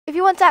If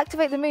you want to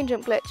activate the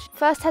MoonJump glitch,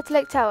 first head to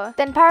Lake Tower,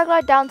 then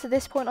paraglide down to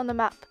this point on the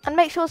map, and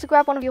make sure to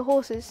grab one of your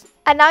horses.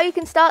 And now you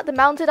can start the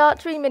mounted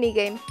archery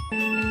minigame.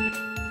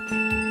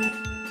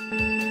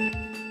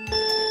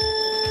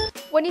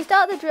 When you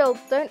start the drill,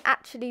 don't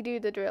actually do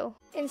the drill.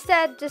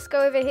 Instead, just go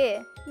over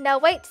here. Now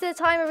wait till the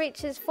timer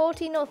reaches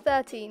 14 or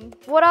 13.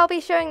 What I'll be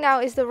showing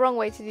now is the wrong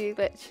way to do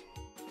the glitch.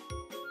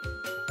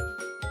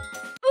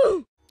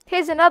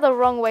 Here's another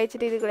wrong way to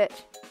do the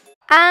glitch.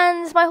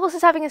 And my horse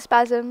is having a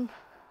spasm.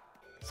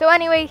 So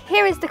anyway,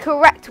 here is the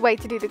correct way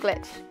to do the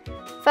glitch.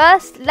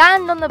 First,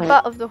 land on the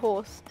butt of the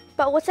horse.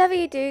 But whatever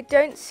you do,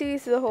 don't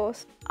soothe the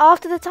horse.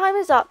 After the time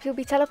is up, you'll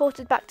be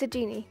teleported back to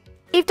Genie.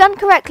 If done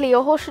correctly,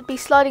 your horse should be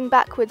sliding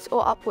backwards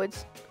or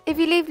upwards. If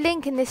you leave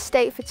Link in this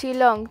state for too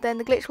long, then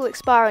the glitch will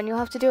expire and you'll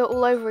have to do it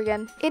all over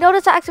again. In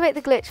order to activate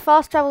the glitch,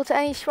 fast travel to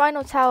any shrine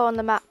or tower on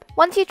the map.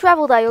 Once you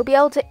travel there, you'll be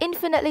able to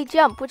infinitely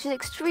jump, which is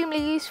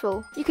extremely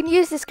useful. You can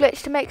use this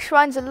glitch to make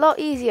shrines a lot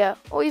easier,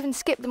 or even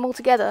skip them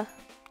altogether.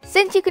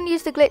 Since you can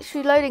use the glitch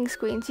through loading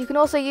screens, you can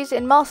also use it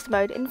in master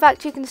mode. In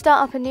fact, you can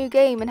start up a new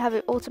game and have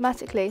it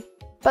automatically.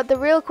 But the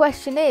real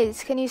question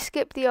is, can you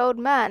skip the old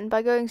man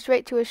by going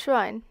straight to a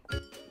shrine?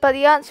 But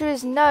the answer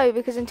is no,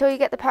 because until you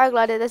get the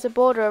paraglider, there's a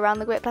border around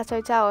the Great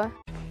Plateau Tower.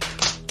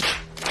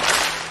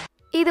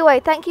 Either way,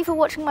 thank you for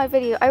watching my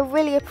video, I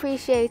really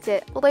appreciate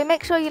it. Although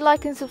make sure you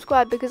like and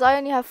subscribe because I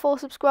only have 4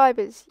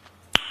 subscribers.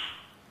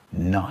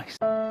 Nice.